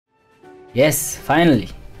Yes, finally.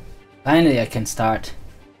 Finally I can start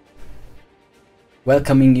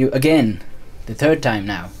welcoming you again. The third time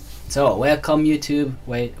now. So, welcome YouTube,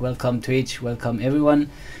 welcome Twitch, welcome everyone.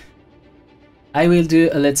 I will do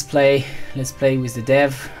a let's play with the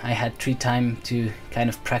dev. I had 3 time to kind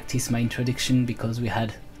of practice my introduction because we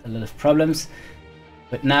had a lot of problems.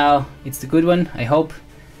 But now it's the good one, I hope.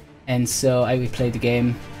 And so I will play the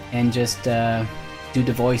game and just do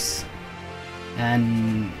the voice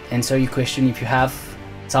and answer your question if you have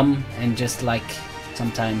some, and just like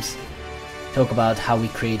sometimes talk about how we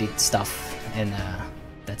created stuff, and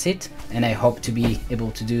that's it. And I hope to be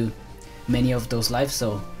able to do many of those lives,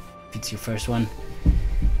 so if it's your first one,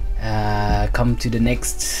 come to the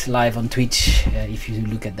next live on Twitch if you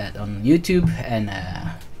look at that on YouTube. And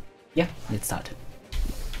yeah, let's start.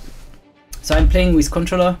 So I'm playing with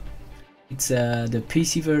controller. It's the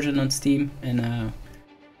PC version on Steam, and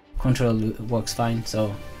controller works fine,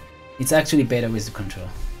 so it's actually better with the controller.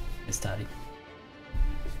 Let's start it.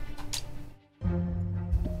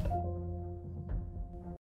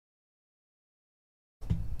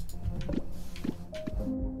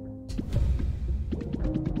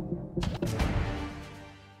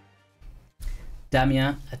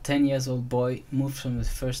 Damien, a 10-year-old boy, moved for the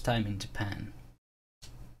first time in Japan.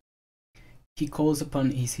 He calls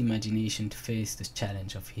upon his imagination to face the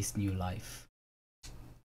challenge of his new life.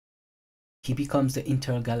 He becomes the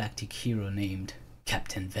intergalactic hero named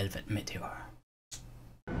Captain Velvet Meteor.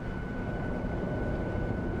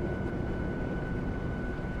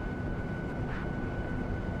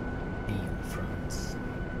 Lyon, France.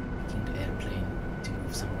 Taking the airplane to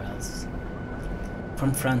move somewhere else.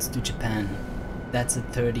 From France to Japan, that's a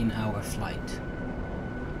 13-hour flight.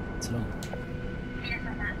 It's long.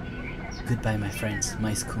 Goodbye my friends,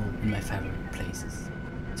 my school, and my favorite places.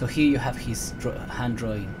 So here you have his hand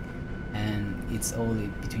drawing, and it's all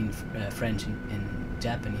between French and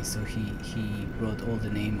Japanese, so he wrote all the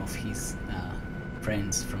name of his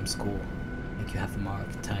friends from school. Like you have Mark,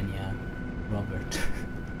 Tanya, Robert,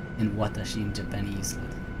 and Watashi in Japanese,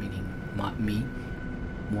 meaning me,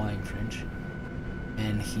 moi in French.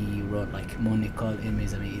 And he wrote like mon école et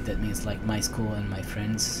mes amis, that means like my school and my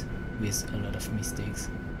friends, with a lot of mistakes.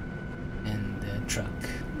 And the truck,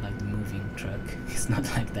 like the moving truck, it's not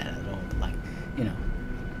like that at all, but like, you know,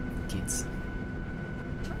 kids.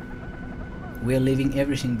 We're leaving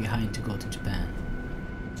everything behind to go to Japan.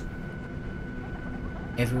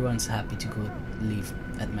 Everyone's happy to go live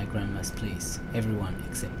at my grandma's place, everyone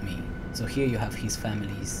except me. So here you have his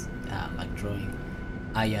family's like drawing.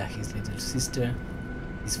 Aya, his little sister,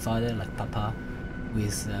 his father, like Papa,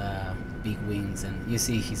 with big wings, and you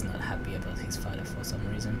see he's not happy about his father for some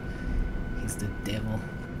reason. He's the devil.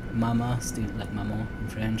 Mama, still like Maman in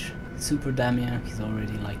French. Super Damien, he's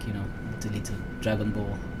already like, you know, the little Dragon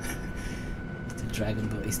Ball, little Dragon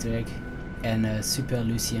Ball Easter egg. And Super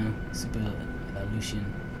Lucien, Lucien,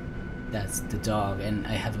 that's the dog. And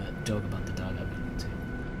I have a joke about the dog, I will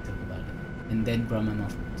talk about it. And then Grandmama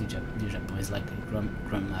du Japon is like a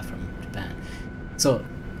grandma from Japan. So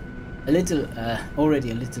a little, already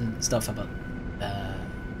a little stuff about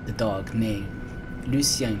the dog name.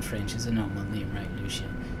 Lucien in French is a normal name, right? Lucien.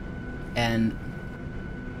 And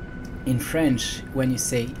in French, when you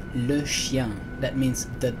say le chien, that means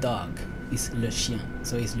the dog is le chien,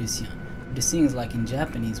 so it's Lucien. The thing is, like in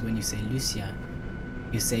Japanese, when you say Lucien,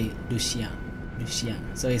 you say Lucien.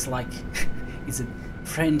 So it's like it's a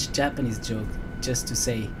French-Japanese joke just to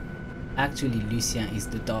say actually Lucien is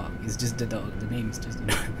the dog. It's just the dog. The name is just the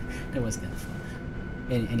dog. That was kind of fun.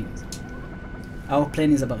 Anyways, our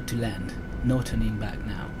plane is about to land. No turning back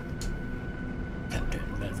now. Captain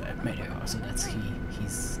Velvet Meteor. So that's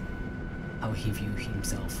he's how he view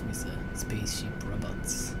himself with spaceship,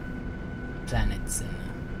 robots, planets, and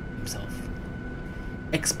himself.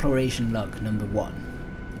 Exploration log number 1.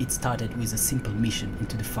 It started with a simple mission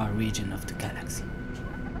into the far region of the galaxy.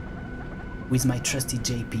 With my trusty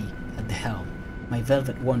JP at the helm, my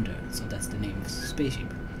Velvet Wonder, so that's the name of the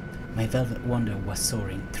spaceship, my Velvet Wonder was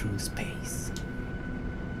soaring through space.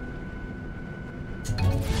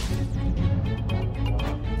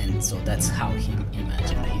 And so that's how he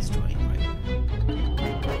imagined his drawing, right?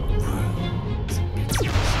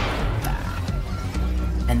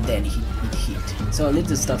 And then it hit. So a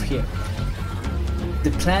little stuff here.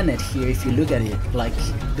 The planet here, if you look at it, like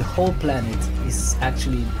the whole planet is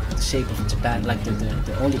actually the shape of Japan. Like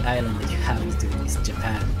the only island that you have is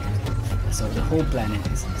Japan. So the whole planet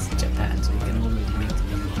is Japan. So you can already make the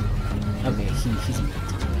meaning. Okay, he's moving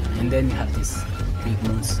to Japan. And then you have this big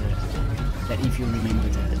monster that, if you remember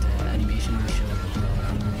the animation we showed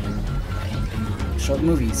in the short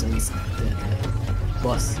movie, so it's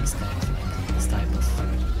boss is kind of like this type of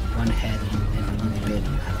one head, and on the bed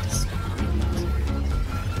you have this big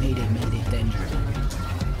mouth. Mayday, mayday, danger.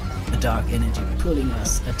 A dark energy pulling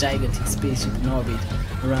us, a gigantic spaceship in orbit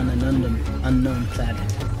around an unknown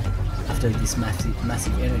planet. After this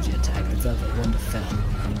massive energy attack, the Velvet Wonder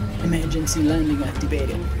fell. Emergency landing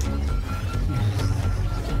activated.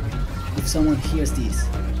 If someone hears this,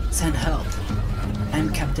 send help.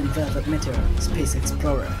 I'm Captain Velvet Meteor, space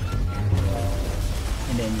explorer.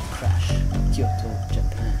 And then you crash, Kyoto,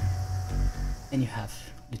 Japan. And you have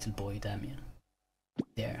little boy Damien.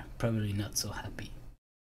 There, probably not so happy.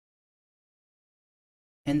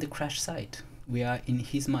 And the crash site. We are in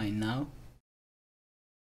his mind now.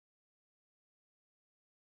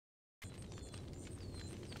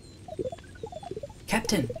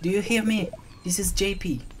 Captain, do you hear me? This is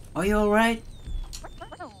JP. Are you alright?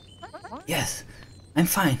 Yes, I'm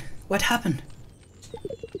fine. What happened?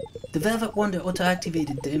 The Velvet Wonder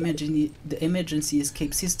auto-activated the emergency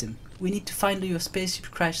escape system. We need to find your spaceship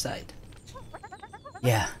crash site.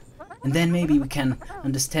 Yeah, and then maybe we can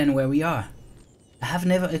understand where we are. I have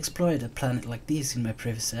never explored a planet like this in my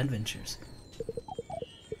previous adventures.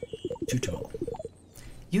 Tutorial.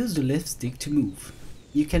 Use the left stick to move.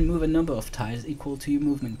 You can move a number of tiles equal to your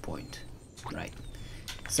movement point. Right.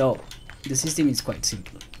 So, the system is quite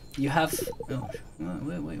simple. You have... Oh,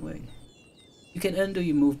 wait. You can undo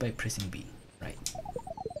your move by pressing B. Right.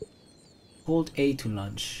 Hold A to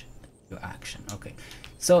launch your action. Okay.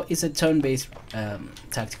 So, it's a turn-based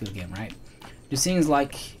tactical game, right? The thing is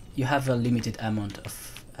like, you have a limited amount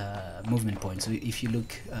of movement points. So, if you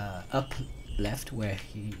look up left, where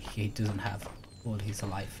he doesn't have all his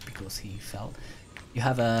life because he fell, you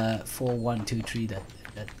have a 4, 1, 2, 3 that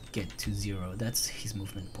get to 0. That's his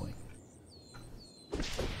movement point.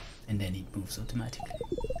 And then it moves automatically.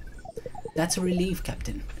 That's a relief,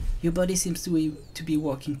 Captain. Your body seems to be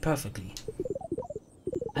working perfectly.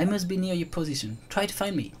 I must be near your position. Try to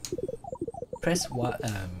find me. Press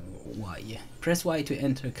Y. Press Y to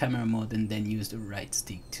enter camera mode and then use the right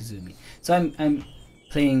stick to zoom in. So I'm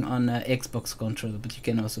playing on a Xbox controller, but you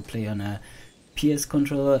can also play on a PS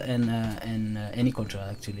controller and any controller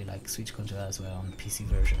actually, like Switch controller as well on PC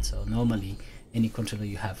version. So normally any controller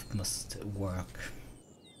you have must work.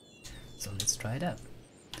 So let's try it out.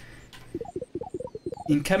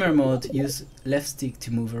 In camera mode, use left stick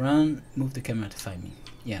to move around, move the camera to find me.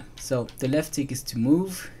 Yeah, so the left stick is to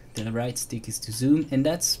move, the right stick is to zoom, and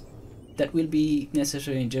that will be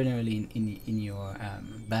necessary generally in your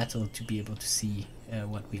battle to be able to see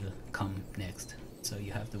what will come next. So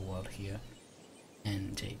you have the world here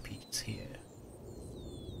and JP is here.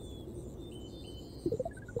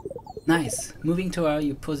 Nice! Moving to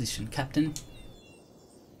your position, Captain.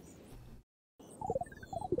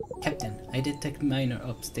 Captain, I detect minor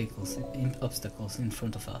obstacles in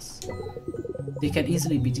front of us. They can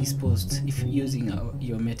easily be disposed if using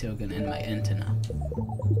your meteor gun and my antenna.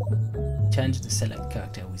 Change the select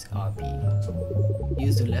character with RB.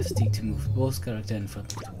 Use the left stick to move both characters in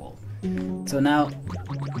front of the wall. So now,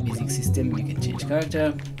 basic system, you can change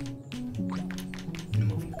character and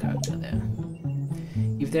move your character there.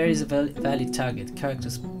 If there is a valid target,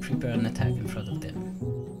 characters prepare an attack in front of them.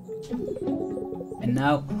 And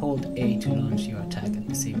now hold A to launch your attack at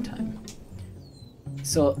the same time.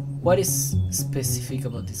 So what is specific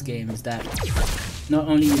about this game is that not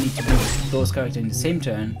only you need to move those characters in the same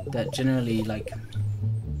turn, that generally like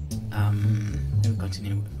let me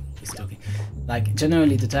continue with talking. Like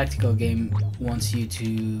generally the tactical game wants you to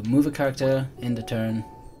move a character in the turn,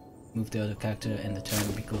 move the other character in the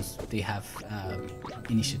turn because they have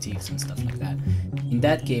initiatives and stuff like that. In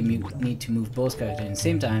that game you need to move both characters in the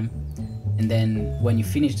same time, and then when you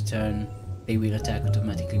finish the turn they will attack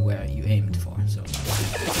automatically where you aimed for. So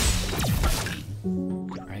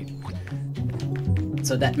right?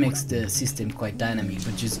 So that makes the system quite dynamic,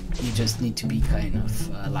 but you just need to be kind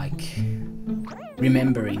of like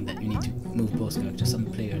remembering that you need to move both characters. Some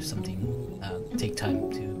players take time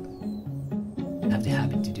to have the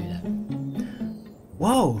habit to do that.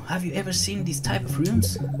 Whoa! Have you ever seen these type of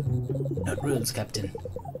runes? Not runes, Captain.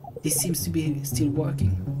 This seems to be still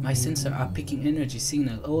working. My sensors are picking energy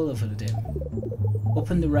signal all over them.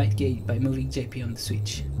 Open the right gate by moving JP on the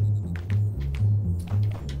switch.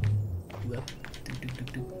 Well,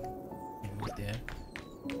 move there.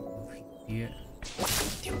 Move here.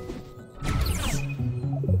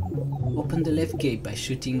 Open the left gate by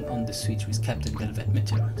shooting on the switch with Captain Velvet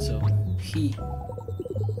Meteor. So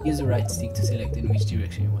use the right stick to select in which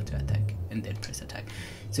direction you want to attack, and then press attack.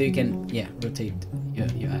 So you can, yeah, rotate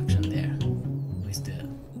your action there with the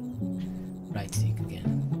right stick again.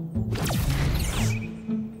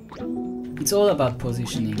 it's all about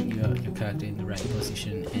positioning your character in the right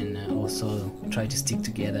position, and also try to stick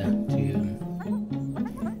together to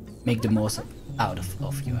make the most out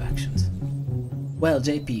of your actions. Well,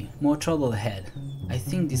 JP, more trouble ahead. I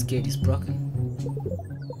think this gate is broken.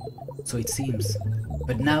 So it seems.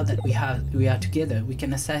 But now that we are together, we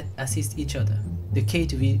can assist each other. The key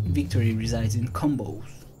to victory resides in combos.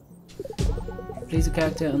 Place a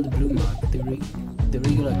character on the blue mark. The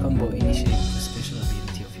regular combo initiates the special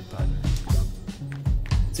ability of your partner.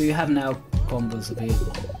 So you have now combos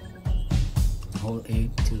available. Whole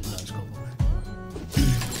 8 to large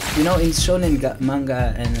combos. You know, in shonen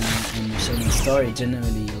manga and shonen story,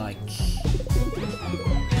 generally, like,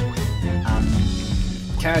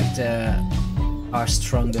 character are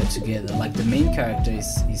stronger together. Like, the main character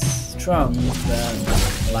is strong,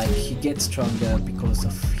 but like he gets stronger because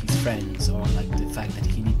of his friends, or like the fact that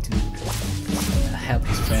he needs to help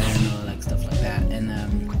his friend, or like stuff like that. And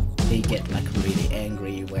they get like really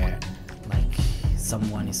angry where like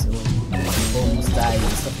someone is almost dying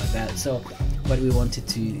and stuff like that. So what we wanted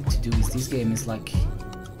to do with this game is like,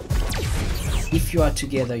 if you are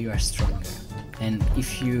together, you are stronger. And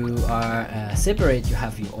if you are separate, you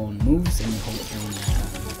have your own moves and your own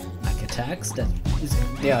like attacks that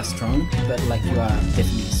they are strong, but like you are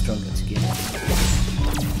definitely stronger together.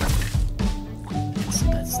 So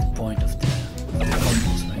that's the point of the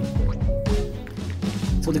combos, right?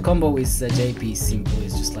 So the combo with JP is simple.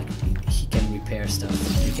 It's just like he can repair stuff.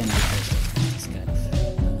 You can repair stuff with this kind of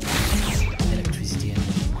electricity energy.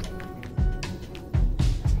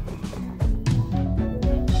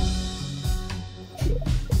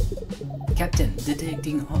 Captain,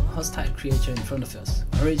 detecting hostile creature in front of us.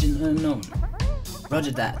 Origin unknown.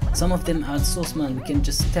 Roger that. Some of them are so small we can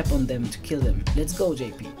just step on them to kill them. Let's go,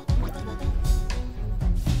 JP.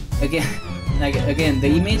 Again, the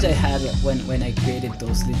image I had when I created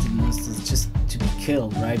those little monsters just to be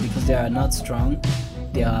killed, right? Because they are not strong.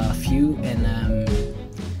 They are few, and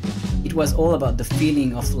it was all about the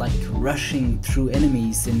feeling of like rushing through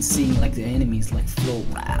enemies and seeing like the enemies like flow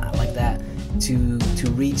like that to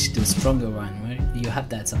reach the stronger one, right? You have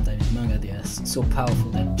that sometimes in manga. They are so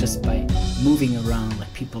powerful that just by moving around,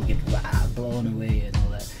 like people get blown away and all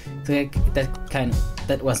that. So like,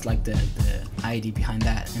 that was like the idea behind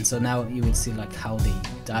that. And so now you will see like how they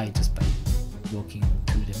die just by walking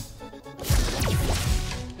through them.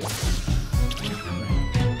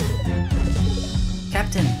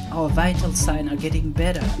 Captain, our vital signs are getting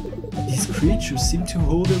better. These creatures seem to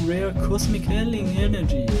hold a rare cosmic healing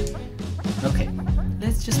energy. Okay,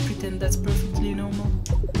 let's just pretend that's perfectly normal.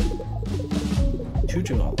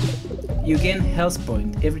 Tutorial. You gain health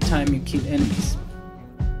point every time you kill enemies.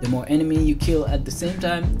 The more enemy you kill at the same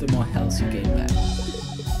time, the more health you gain back.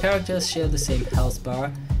 Characters share the same health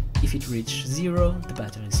bar. If it reaches 0, the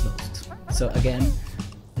battle is lost. So again,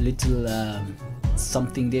 little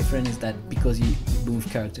something different is that because you move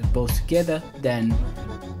characters both together, then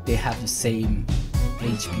they have the same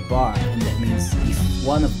HP bar, and that means if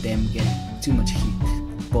one of them gets too much heat,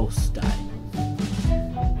 both die.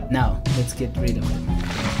 Now, let's get rid of them.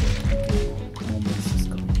 Let's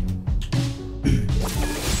go.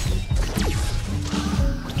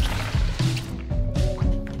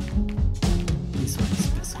 This one is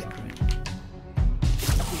specific, right?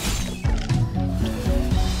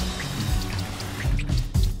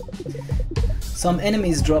 Some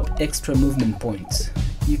enemies drop extra movement points.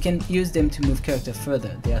 You can use them to move character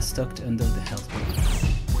further. They are stuck under the health bar.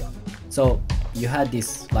 So you had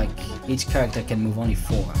this, like each character can move only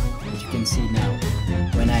 4, but you can see now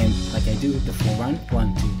when I do the 4 run,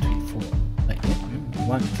 1, 2, 3, 4, like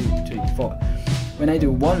 1, 2, 3, 4. When I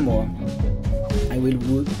do one more, I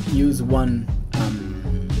will use one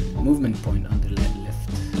movement point on the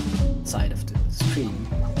left side of the screen,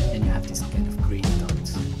 and you have this kind of green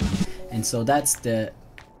dots. And so that's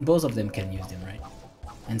both of them can use them, right?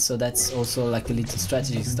 And so that's also like a little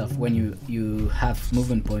strategic stuff. When you have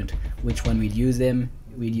movement point, which one will use them?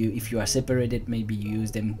 If you are separated, maybe you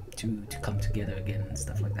use them to come together again and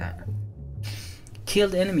stuff like that.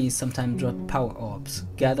 Killed enemies sometimes drop power orbs.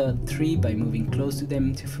 Gather 3 by moving close to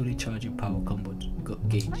them to fully charge your power combo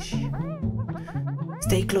gauge.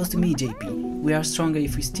 Stay close to me, JP. We are stronger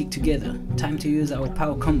if we stick together. Time to use our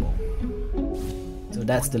power combo. So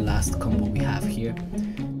that's the last combo we have here.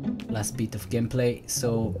 Last bit of gameplay.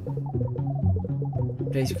 So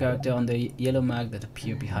place your character on the yellow mark that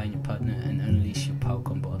appear behind your partner and unleash your power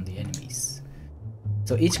combo on the enemies.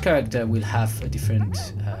 So each character will have a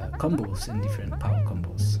different combos and different power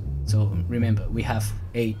combos. So remember, we have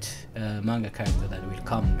 8 manga characters that will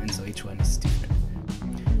come, and so each one is different.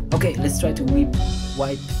 Okay, let's try to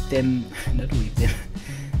wipe them, not whip them,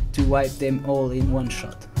 to wipe them all in one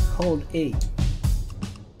shot. Hold A.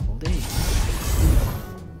 Hold A.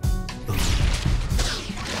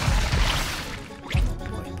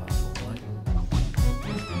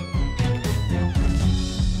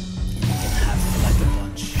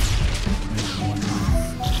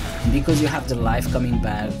 Because you have the life coming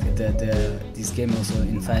back, this game also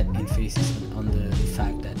in fact emphasizes on the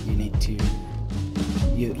fact that you need to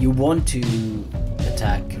you want to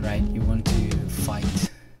attack, right? You want to fight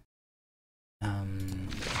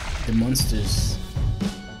the monsters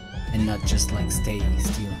and not just like stay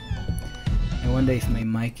still. I wonder if my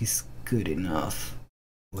mic is good enough.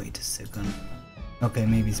 Wait a second. Okay,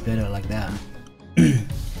 maybe it's better like that.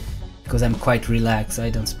 Because I'm quite relaxed, I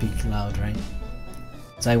don't speak loud, right?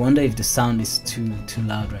 So I wonder if the sound is too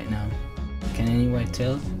loud right now. Can anyone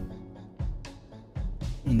tell?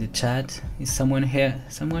 In the chat, is someone here?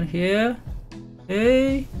 Someone here?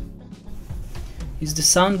 Hey, is the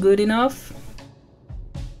sound good enough?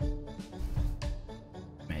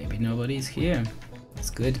 Maybe nobody is here.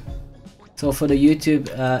 That's good. So for the YouTube,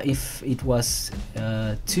 if it was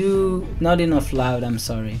not enough loud, I'm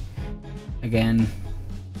sorry. Again.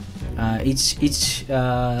 Each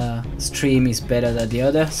stream is better than the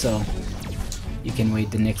other, so you can wait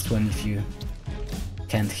the next one if you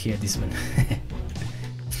can't hear this one.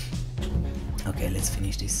 Okay, let's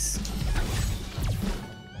finish this.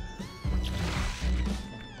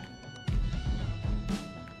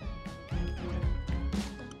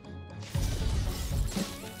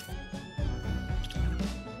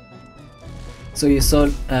 So you saw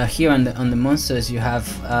here on the monsters you have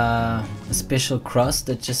a special cross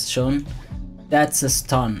that just shown. That's a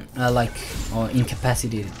stun, or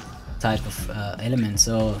incapacitated type of element.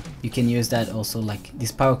 So you can use that also. Like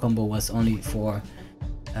this power combo was only for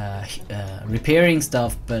repairing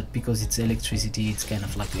stuff, but because it's electricity, it's kind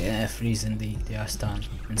of like the reason they are stunned,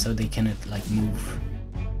 and so they cannot like move.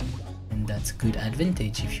 And that's a good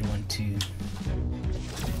advantage if you want to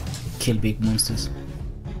kill big monsters.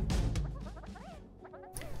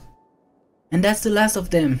 And that's the last of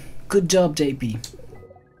them. Good job, JP.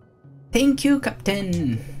 Thank you,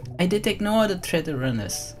 Captain. I detect no other threat around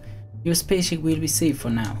us. Your spaceship will be safe for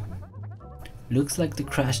now. Looks like the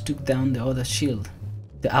crash took down the outer shield,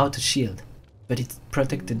 but it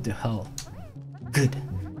protected the hull. Good.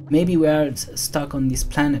 Maybe we are stuck on this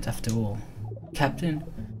planet after all. Captain,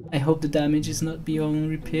 I hope the damage is not beyond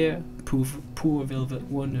repair. Poor Velvet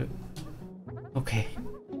Wonder. Okay,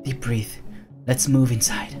 deep breathe. Let's move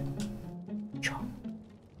inside.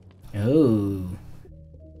 Oh,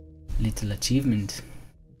 little achievement.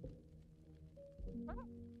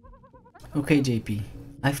 Okay, JP,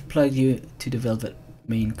 I've plugged you to the Velvet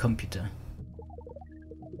main computer.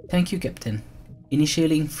 Thank you, Captain.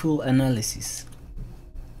 Initiating full analysis.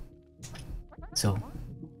 So,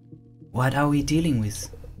 what are we dealing with?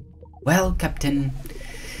 Well, Captain,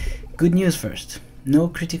 good news first. No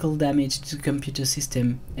critical damage to the computer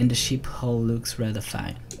system and the ship hull looks rather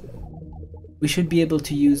fine. We should be able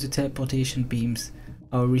to use the teleportation beams,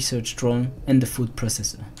 our research drone, and the food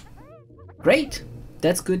processor. Great!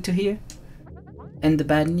 That's good to hear. And the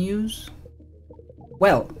bad news?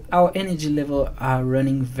 Well, our energy levels are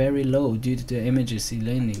running very low due to the emergency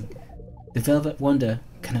landing. The Velvet Wonder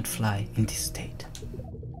cannot fly in this state.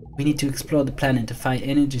 We need to explore the planet to find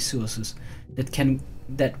energy sources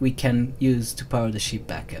that we can use to power the ship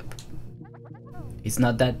back up. It's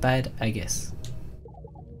not that bad, I guess.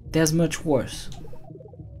 There's much worse.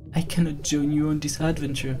 I cannot join you on this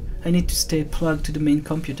adventure. I need to stay plugged to the main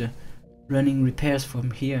computer, running repairs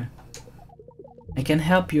from here. I can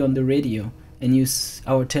help you on the radio and use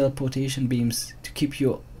our teleportation beams to keep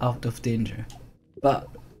you out of danger. But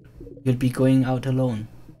you'll be going out alone.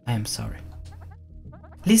 I am sorry.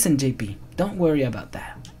 Listen, JP, don't worry about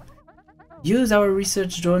that. Use our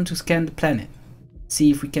research drone to scan the planet.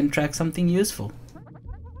 See if we can track something useful.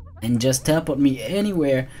 And just teleport me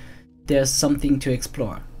anywhere there's something to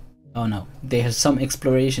explore. Oh no, there's some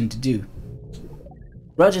exploration to do.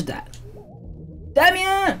 Roger that.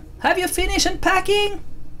 Damien, have you finished unpacking?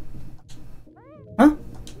 Huh?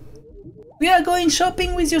 We are going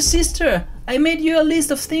shopping with your sister. I made you a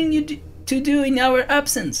list of things to do in our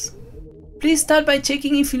absence. Please start by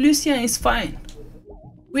checking if Lucien is fine.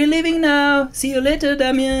 We're leaving now. See you later,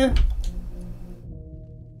 Damien.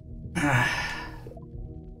 Huh?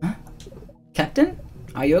 Captain?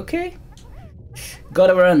 Are you okay?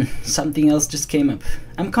 Gotta run. Something else just came up.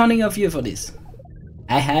 I'm counting on you for this.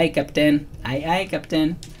 Aye, Captain. Aye,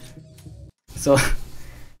 Captain. So,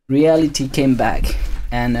 reality came back.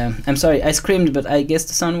 And I'm sorry, I screamed, but I guess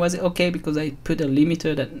the sound was okay because I put a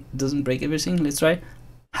limiter that doesn't break everything. Let's try.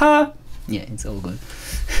 Ha! Yeah, it's all good.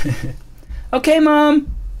 Okay,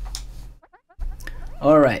 mom.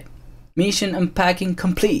 All right, mission unpacking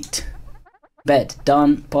complete. Bed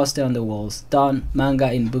done, poster on the walls done,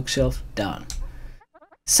 manga in bookshelf done.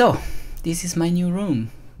 So this is my new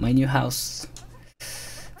room, my new house.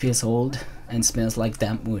 Feels old and smells like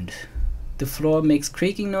damp wood. The floor makes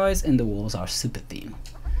creaking noise and the walls are super thin.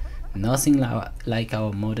 Nothing like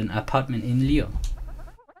our modern apartment in Lyon.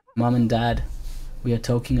 Mom and Dad, we are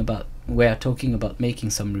talking about making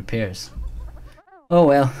some repairs. Oh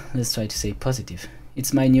well, let's try to stay positive.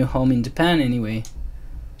 It's my new home in Japan anyway.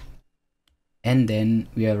 And then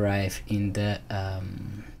we arrive in the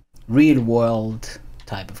real world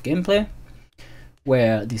type of gameplay,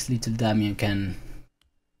 where this little Damien can,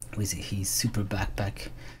 with his super backpack,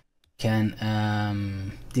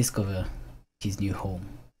 can discover his new home.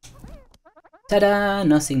 Ta-da!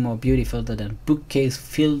 Nothing more beautiful than a bookcase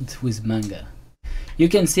filled with manga. You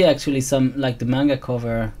can see actually some, like the manga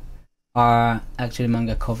cover are actually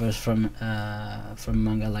manga covers from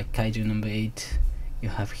manga like Kaiju number 8. You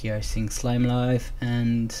have here, I think, Slime Life,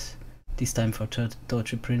 and this time for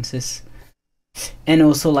Torture Princess. And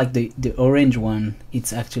also like the orange one,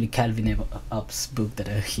 it's actually Calvin Up's book that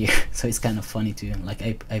are here. So it's kind of funny too. Like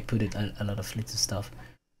I put it a lot of little stuff.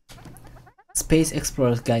 Space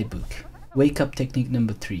Explorer's Guidebook. Wake up technique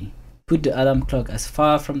number 3. Put the alarm clock as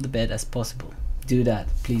far from the bed as possible. Do that,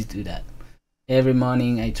 please do that. Every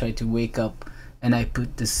morning I try to wake up and I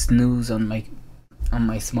put the snooze on my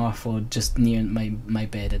smartphone just near my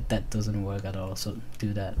bed. That doesn't work at all, so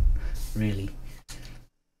do that, really.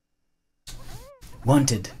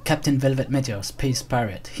 Wanted, Captain Velvet Meteor, space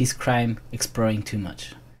pirate. His crime, exploring too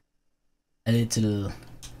much. A little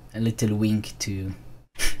wink to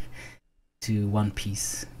to One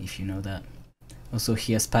Piece, if you know that. Also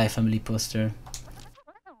here, Spy Family poster.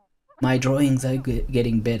 My drawings are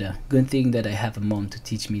getting better. Good thing that I have a mom to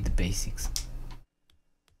teach me the basics.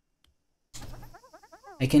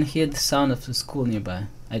 I can hear the sound of the school nearby.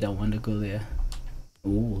 I don't want to go there.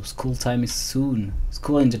 Oh, school time is soon.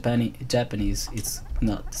 School in Japanese, it's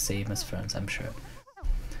not the same as France, I'm sure.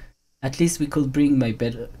 At least we could bring my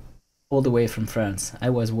bed all the way from France. I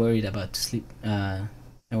was worried about to sleep. I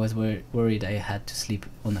was worried I had to sleep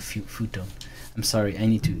on a futon. I'm sorry, I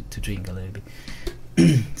need to drink a little bit.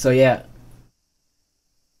 So yeah,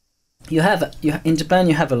 in Japan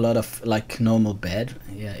you have a lot of like normal bed.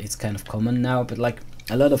 Yeah, it's kind of common now, but like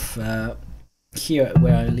a lot of here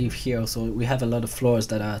where I live here also, we have a lot of floors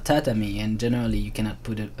that are tatami, and generally you cannot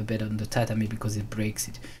put a bed on the tatami because it breaks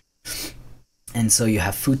it. And so you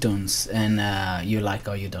have futons, and you like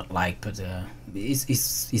or you don't like, but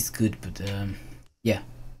it's good. But yeah,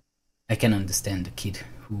 I can understand the kid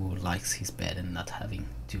who likes his bed and not having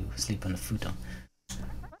to sleep on a futon.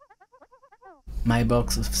 My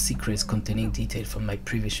box of secrets containing detail from my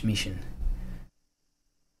previous mission.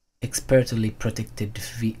 Expertly protected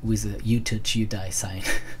with a "You touch, you die" sign.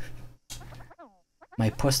 My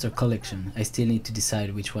poster collection. I still need to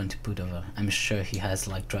decide which one to put over. I'm sure he has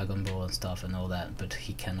like Dragon Ball and stuff and all that, but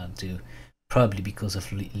he cannot do, probably because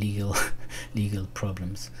of legal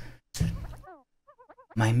problems.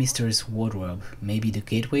 My mysterious wardrobe. Maybe the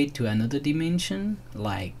gateway to another dimension,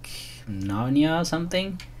 like Narnia or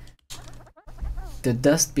something. The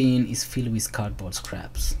dustbin is filled with cardboard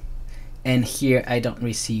scraps. And here I don't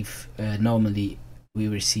receive, normally we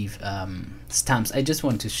receive stamps. I just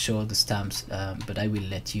want to show the stamps, but I will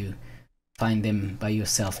let you find them by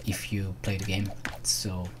yourself if you play the game.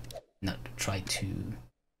 So not try to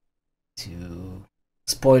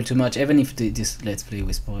spoil too much, even if this Let's Play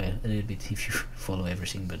will spoil a little bit if you follow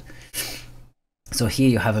everything. But so here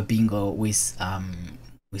you have a bingo with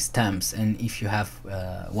stamps, and if you have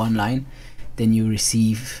one line, then you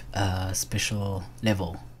receive a special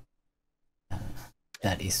level.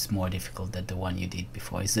 That is more difficult than the one you did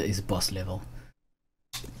before. It's a boss level,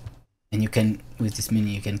 and you can, with this mini,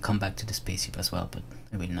 you can come back to the spaceship as well, but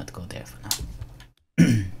I will not go there for now.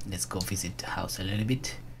 Let's go visit the house a little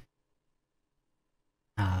bit.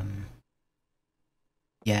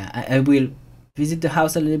 Yeah, I will visit the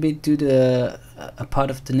house a little bit, do a part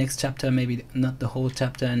of the next chapter, maybe not the whole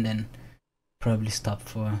chapter, and then probably stop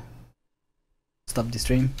the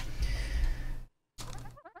stream.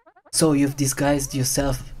 So you've disguised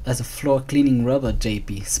yourself as a floor cleaning robot,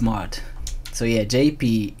 JP. Smart. So yeah,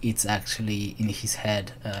 JP, it's actually in his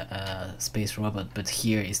head a space robot, but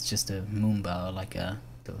here it's just a Moomba, or like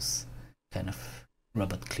those kind of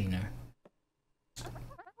robot cleaner.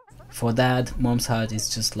 For that, Mom's heart is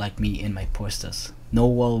just like me and my posters. No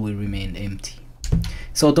wall will remain empty.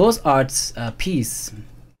 So those arts piece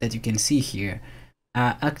that you can see here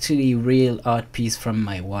Actually real art piece from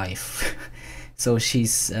my wife. So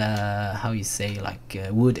she's how you say, like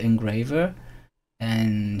a wood engraver,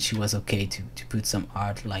 and she was okay to put some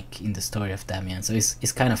art like in the story of Damien. So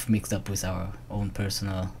it's kind of mixed up with our own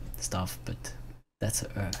personal stuff, but that's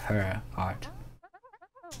her art.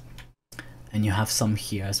 And you have some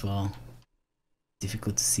here as well,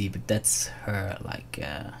 difficult to see, but that's her like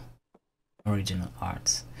original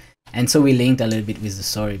art. And so we linked a little bit with the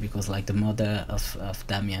story, because like the mother of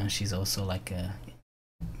Damien, she's also like a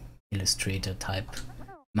illustrator type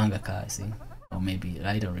mangaka, I think, or maybe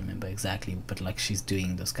I don't remember exactly, but like she's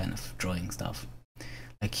doing those kind of drawing stuff.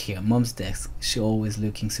 Like here, mom's desk, she always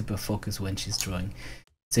looking super focused when she's drawing,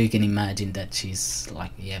 so you can imagine that she's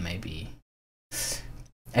like, yeah, maybe.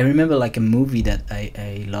 I remember like a movie that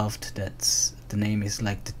I loved, that's the name is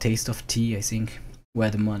like The Taste of Tea, I think, where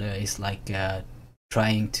the mother is like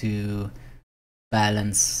trying to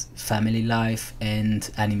balance family life and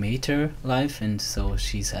animator life, and so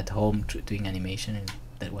she's at home doing animation, and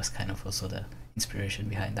that was kind of also the inspiration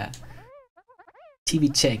behind that.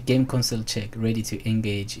 TV check, game console check, ready to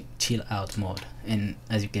engage, chill out mode. And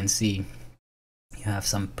as you can see, you have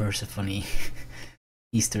some Persephone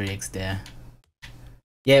Easter eggs there.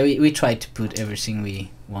 Yeah, we tried to put everything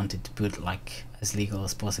we wanted to put like as legal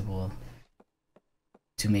as possible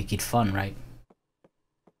to make it fun, right?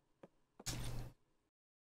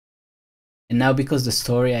 And now because the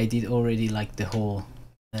story, I did already like the whole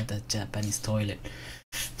the Japanese toilet.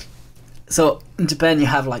 So in Japan you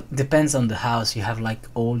have like, depends on the house, you have like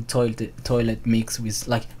old toilet mixed with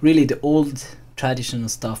like really the old traditional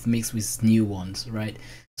stuff mixed with new ones, right?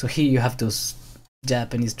 So here you have those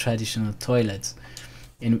Japanese traditional toilets,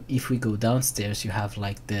 and if we go downstairs you have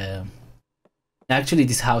like the, actually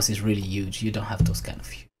this house is really huge. You don't have those kind of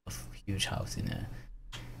huge house in a,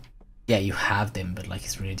 yeah, you have them, but like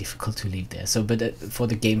it's really difficult to live there. So but for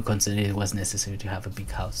the game console it was necessary to have a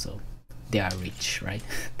big house, so they are rich, right?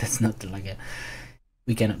 That's not like a,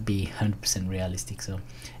 we cannot be 100% realistic. So,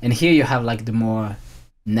 and here you have like the more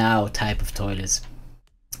now type of toilets,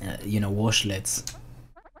 you know, washlets.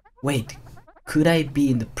 Wait, could I be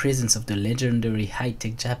in the presence of the legendary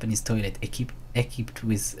high-tech Japanese toilet equipped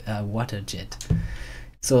with a water jet?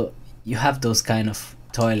 So you have those kind of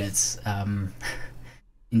toilets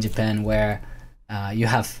in Japan where you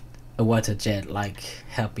have a water jet like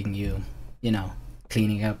helping you, you know,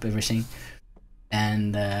 cleaning up everything.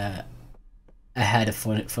 And I had a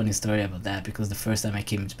funny story about that, because the first time I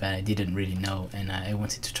came to Japan I didn't really know, and I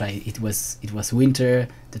wanted to try it. It was winter,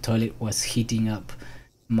 the toilet was heating up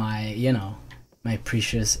my, you know, my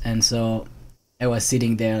precious, and so I was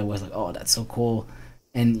sitting there, I was like, oh, that's so cool.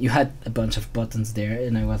 And you had a bunch of buttons there,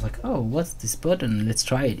 and I was like, oh, what's this button, let's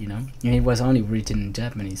try it, you know. And it was only written in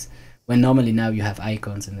Japanese, when normally now you have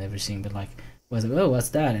icons and everything, but like I was like, oh, what's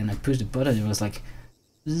that? And I pushed the button, it was like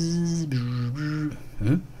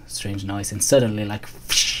strange noise, and suddenly like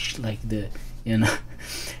the, you know,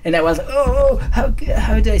 and I was like, oh, how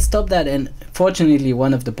did I stop that? And fortunately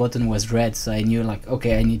one of the button was red, so I knew like,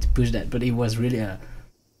 okay, I need to push that. But it was really a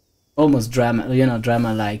almost drama, you know,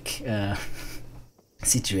 drama like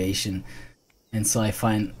situation, and so I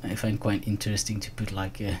find quite interesting to put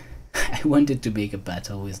like a I wanted to make a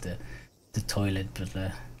battle with the toilet,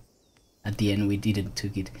 but at the end we didn't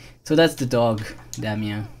took it. So that's the dog,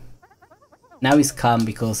 Damien. Now he's calm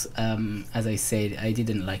because as I said, I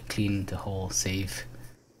didn't like clean the whole save.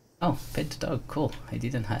 Oh, pet the dog, cool. I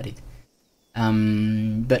didn't have it.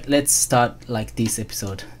 But let's start like this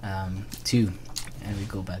episode 2, and we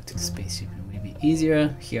go back to the spaceship. It will be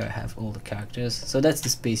easier. Here I have all the characters. So that's the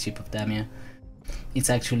spaceship of Damien.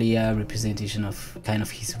 It's actually a representation of kind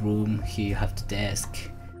of his room. Here you have the desk,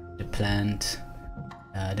 the plant,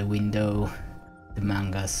 the window, the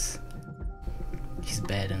mangas, his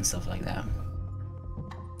bed and stuff like that.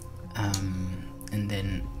 And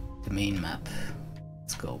then the main map.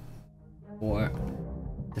 Let's go for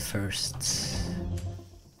the first.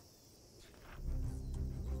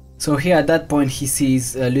 So here at that point he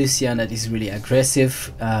sees Lucian that is really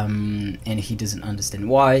aggressive, and he doesn't understand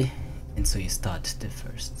why, and so you start the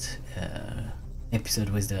first episode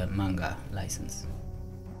with the manga license.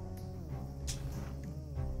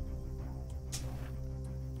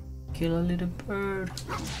 Kill a little bird.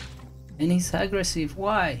 And he's aggressive.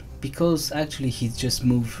 Why? Because actually he's just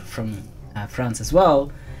moved from France as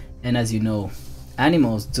well, and as you know,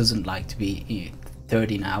 animals doesn't like to be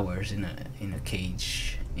 13 hours in a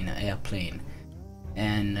cage in an airplane,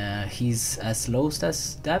 and he's as lost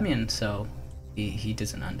as Damien, so he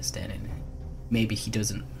doesn't understand it. Maybe he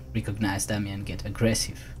doesn't recognize Damien, get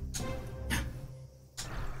aggressive.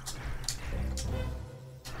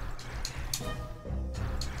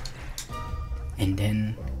 and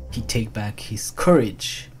then he take back his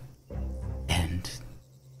courage and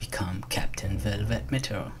become Captain Velvet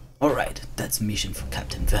Meteor. Alright, that's mission for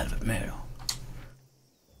Captain Velvet Meteor.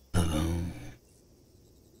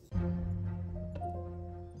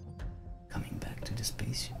 Coming back to the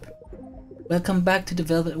spaceship. Welcome back to the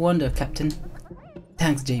Velvet Wonder, Captain.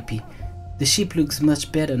 Thanks, JP. The ship looks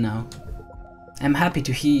much better now. I'm happy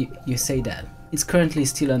to hear you say that. It's currently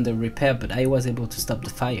still under repair, but I was able to stop the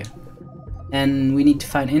fire. And we need to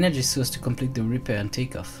find energy source to complete the repair and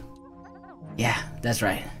takeoff. Yeah, that's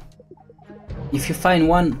right. If you find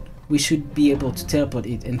one, we should be able to teleport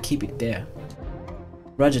it and keep it there.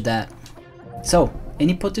 Roger that. So,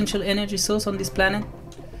 any potential energy source on this planet?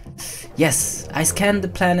 Yes, I scanned the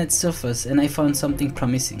planet's surface and I found something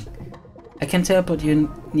promising. I can teleport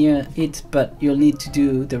you near it, but you'll need to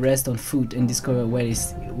do the rest on foot and discover where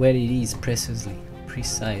it is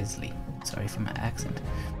precisely. Sorry for my accent.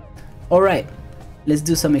 Alright, let's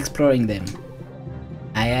do some exploring then.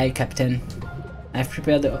 Aye aye, Captain. I've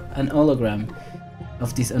prepared an hologram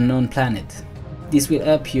of this unknown planet. This will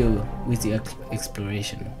help you with the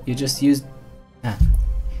exploration. You just use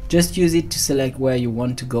it to select where you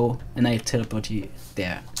want to go and I'll teleport you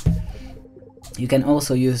there. You can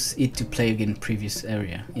also use it to play again previous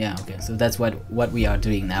area. Yeah, okay, so that's what we are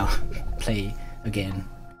doing now. Play again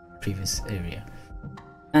previous area.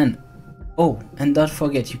 And oh, and don't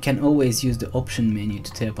forget, you can always use the option menu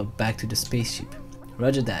to teleport back to the spaceship.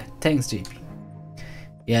 Roger that. Thanks, JP.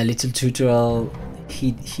 Yeah, little tutorial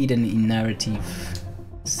hidden in narrative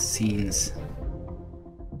scenes.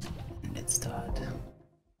 Let's start.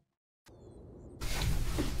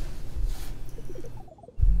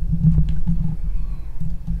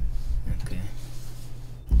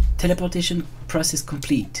 Teleportation process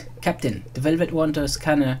complete. Captain, the Velvet Wonder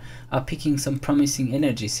scanner are picking some promising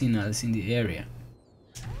energy signals in the area.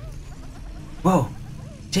 Whoa!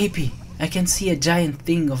 JP, I can see a giant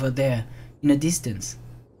thing over there in the distance.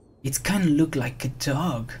 It's kinda look like a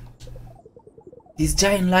dog. This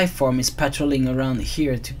giant life form is patrolling around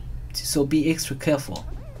here so be extra careful.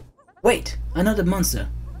 Wait! Another monster!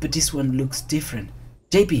 But this one looks different.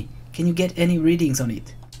 JP, can you get any readings on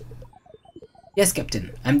it? Yes,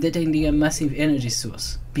 Captain. I'm detecting a massive energy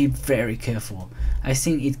source. Be very careful. I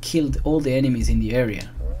think it killed all the enemies in the area.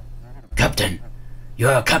 Captain! You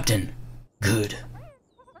are a captain! Good.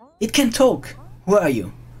 It can talk! Who are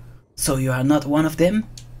you? So you are not one of them?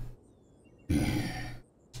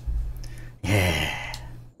 Yeah.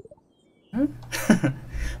 Huh?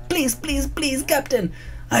 Please, please, please, Captain!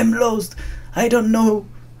 I'm lost! I don't know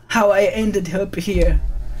how I ended up here.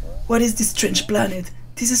 What is this strange planet?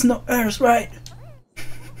 This is not Earth, right?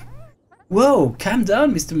 Whoa, calm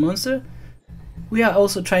down, Mr. Monster. We are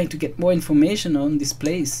also trying to get more information on this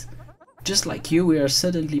place. Just like you, we are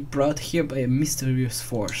suddenly brought here by a mysterious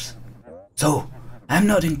force. So, I'm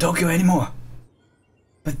not in Tokyo anymore.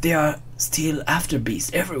 But there are still after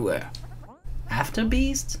beasts everywhere. After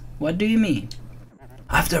beasts? What do you mean?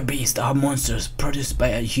 After beasts are monsters produced by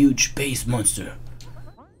a huge base monster.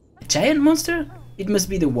 A giant monster? It must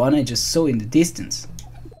be the one I just saw in the distance.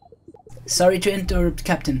 Sorry to interrupt,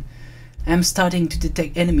 Captain. I'm starting to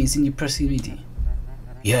detect enemies in your proximity.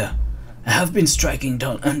 Yeah, I have been striking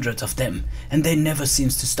down hundreds of them, and they never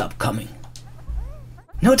seems to stop coming.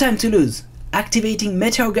 No time to lose. Activating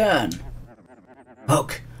Meteor Gun.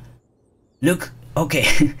 Look,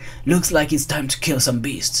 okay, looks like it's time to kill some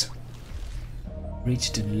beasts.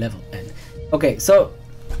 Reach to the level end. Okay, so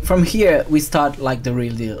from here we start like the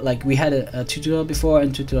real deal. Like we had a tutorial before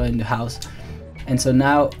and tutorial in the house, and so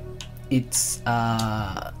now it's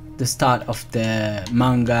the start of the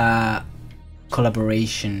manga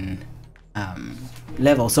collaboration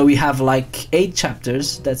level. So we have like 8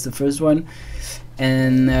 chapters. That's the first one,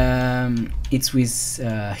 and it's with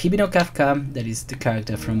Hibino Kafka, that is the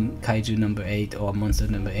character from Kaiju number 8 or Monster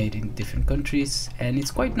number 8 in different countries, and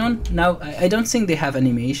it's quite known now. I don't think they have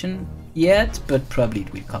animation yet, but probably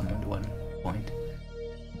it will come at one point.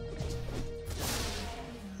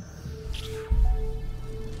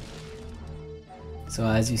 So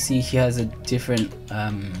as you see, he has a different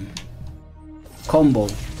combo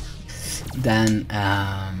than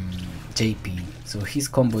JP. So his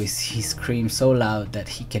combo is he screams so loud that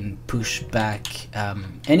he can push back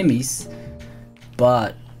enemies,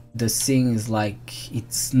 but the thing is like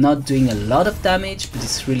it's not doing a lot of damage, but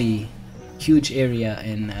it's really huge area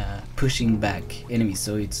and pushing back enemies.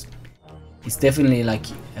 So it's definitely like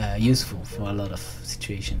useful for a lot of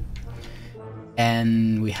situation.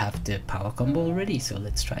 And we have the power combo already, so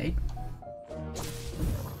let's try it.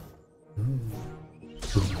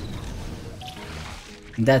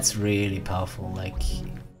 That's really powerful. Like,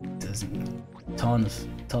 it doesn't tons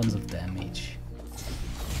of damage.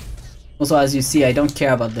 Also, as you see, I don't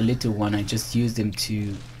care about the little one. I just use them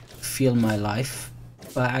to fill my life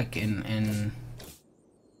back, and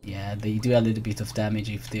yeah, they do a little bit of damage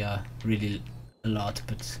if they are really a lot,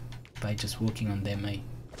 but by just working on them I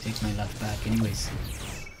take my life back anyways.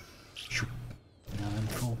 Now I'm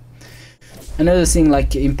full. Another thing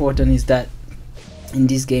like important is that in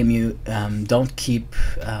this game you don't keep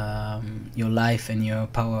your life and your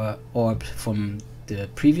power orb from the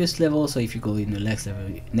previous level. So if you go in the next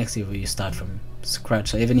level you start from scratch.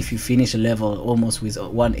 So even if you finish a level almost with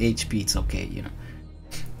 1 HP, it's okay, you know.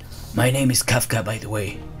 My name is Kafka, by the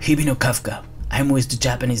way. Hibino Kafka. I'm with the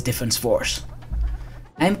Japanese Defense Force.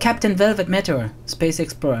 I'm Captain Velvet Meteor, space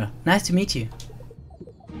explorer. Nice to meet you.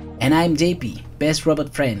 And I'm JP, best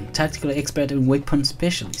robot friend, tactical expert and weapon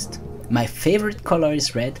specialist. My favorite color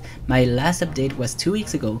is red. My last update was 2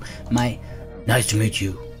 weeks ago. Nice to meet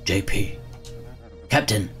you, JP.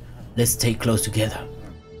 Captain, let's stay close together.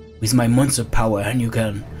 With my monster power and your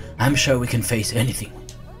gun, I'm sure we can face anything.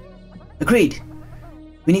 Agreed.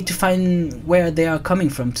 We need to find where they are coming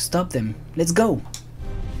from to stop them. Let's go.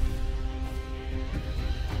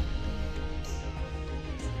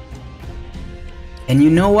 And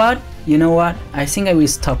you know what? I think I will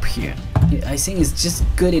stop here. I think it's just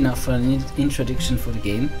good enough for an introduction for the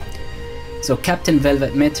game. So Captain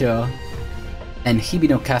Velvet Meteor and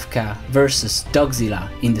Hibino Kafka versus Dogzilla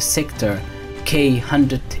in the sector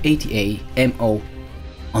K180A MO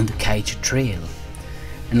on the Kaiju Trail.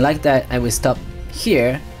 And like that, I will stop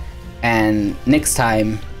here, and next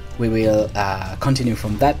time we will continue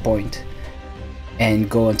from that point and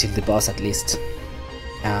go until the boss at least.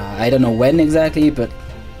 I don't know when exactly, but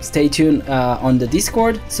stay tuned on the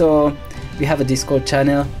Discord. So we have a Discord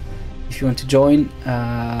channel if you want to join.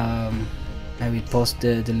 I will post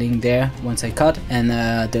the link there once I cut, and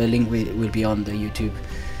the link will be on the YouTube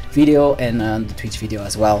video and on the Twitch video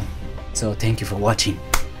as well. So thank you for watching.